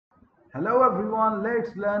Hello everyone,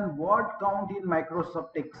 let's learn word count in Microsoft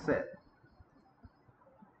Excel.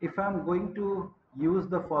 If I'm going to use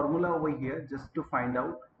the formula over here just to find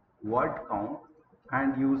out word count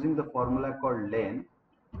and using the formula called len,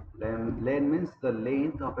 len means the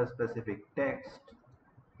length of a specific text,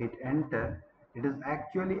 hit enter, it is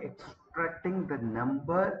actually extracting the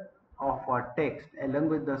number of our text along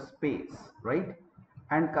with the space, right?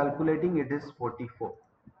 And calculating it is 44.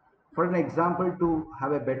 For an example, to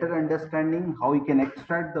have a better understanding how you can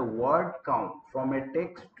extract the word count from a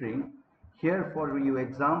text string, here for you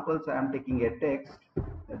examples, I am taking a text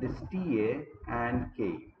that is TA and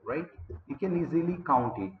K, right? You can easily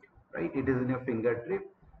count it, right? It is in your fingertip.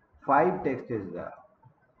 5 text is there.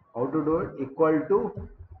 How to do it? Equal to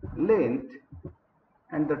length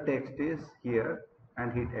and the text is here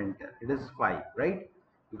and hit enter. It is 5, right?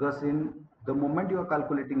 Because in the moment you are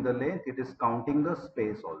calculating the length, it is counting the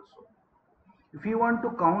space also. If you want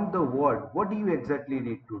to count the word, what do you exactly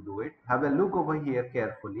need to do it? Have a look over here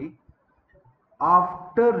carefully.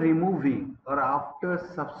 After removing or after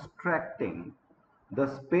subtracting the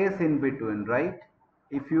space in between, right?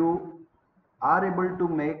 If you are able to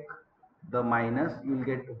make the minus, you will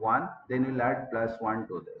get 1, then you will add plus 1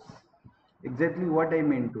 to this. Exactly what I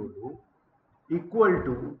mean to do. Equal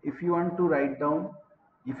to, if you want to write down,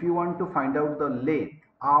 if you want to find out the length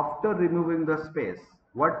after removing the space,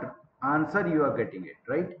 what answer you are getting it,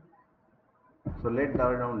 right? So let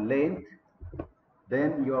down length,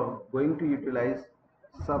 then you are going to utilize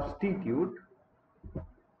substitute,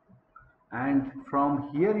 and from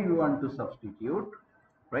here you want to substitute,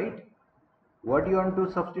 right? What you want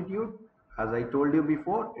to substitute? As I told you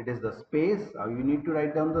before, it is the space. How you need to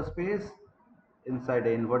write down the space? Inside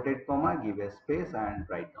the inverted comma, give a space and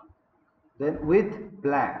write down. Then with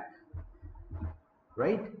blank,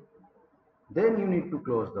 right? Then you need to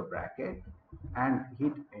close the bracket and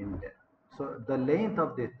hit enter. So the length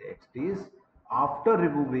of this text is after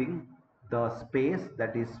removing the space,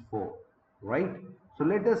 that is 4, right? So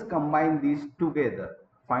let us combine these together,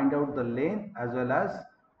 find out the length as well as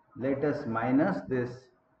let us minus this,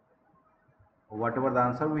 whatever the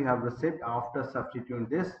answer we have received after substituting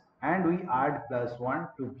this, and we add plus 1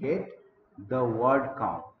 to get the word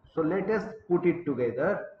count. So let us put it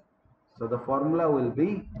together. So the formula will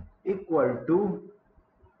be equal to,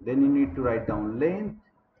 then you need to write down length,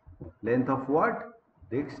 length of what?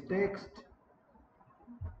 This text.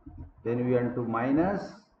 Then we want to minus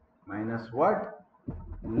what?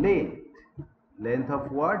 Length. Length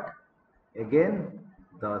of what? Again,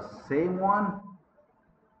 the same one.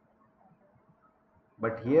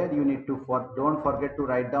 But here you need to, don't forget to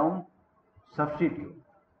write down substitute.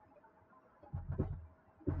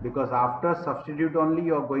 Because after substitute only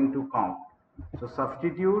you are going to count. So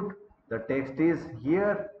substitute, the text is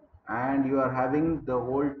here and you are having the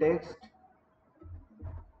whole text,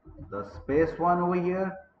 the space one over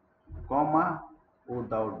here, comma,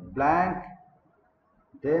 without blank.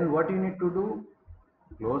 Then what you need to do?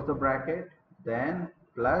 Close the bracket, then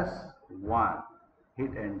plus 1,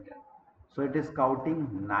 hit enter. So it is counting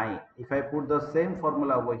 9. If I put the same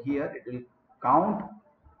formula over here, it will count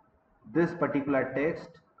this particular text.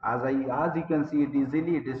 As you can see it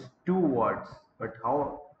easily, it is 2 words. But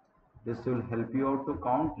how this will help you out to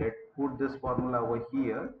count? Let's put this formula over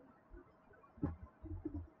here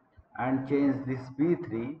and change this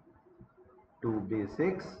B3 to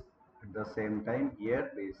B6 at the same time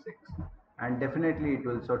here B6, and definitely it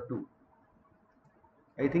will show 2.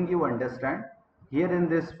 I think you understand. Here in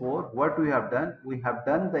this 4, what we have done? We have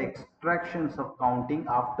done the extractions of counting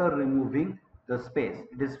after removing the space.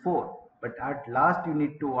 It is 4, but at last you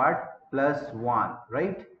need to add plus 1,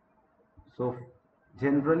 right? So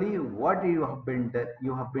generally what you have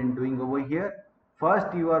been doing over here,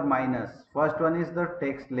 first you are minus, first one is the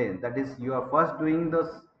text length, that is you are first doing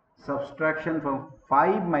the subtraction from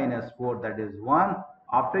 5 minus 4, that is 1.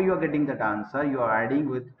 After you are getting that answer, you are adding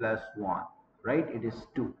with plus 1, right? It is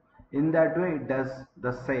 2. In that way it does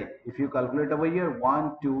the same. If you calculate over here,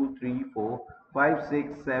 1 2 3 4 5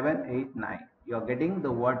 6 7 8 9, you are getting the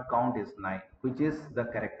word count is 9, which is the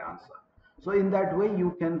correct answer. So in that way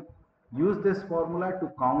you can use this formula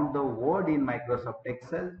to count the word in Microsoft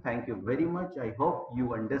Excel. Thank you very much. I hope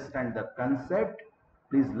you understand the concept.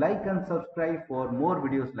 Please like and subscribe for more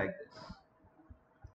videos like this.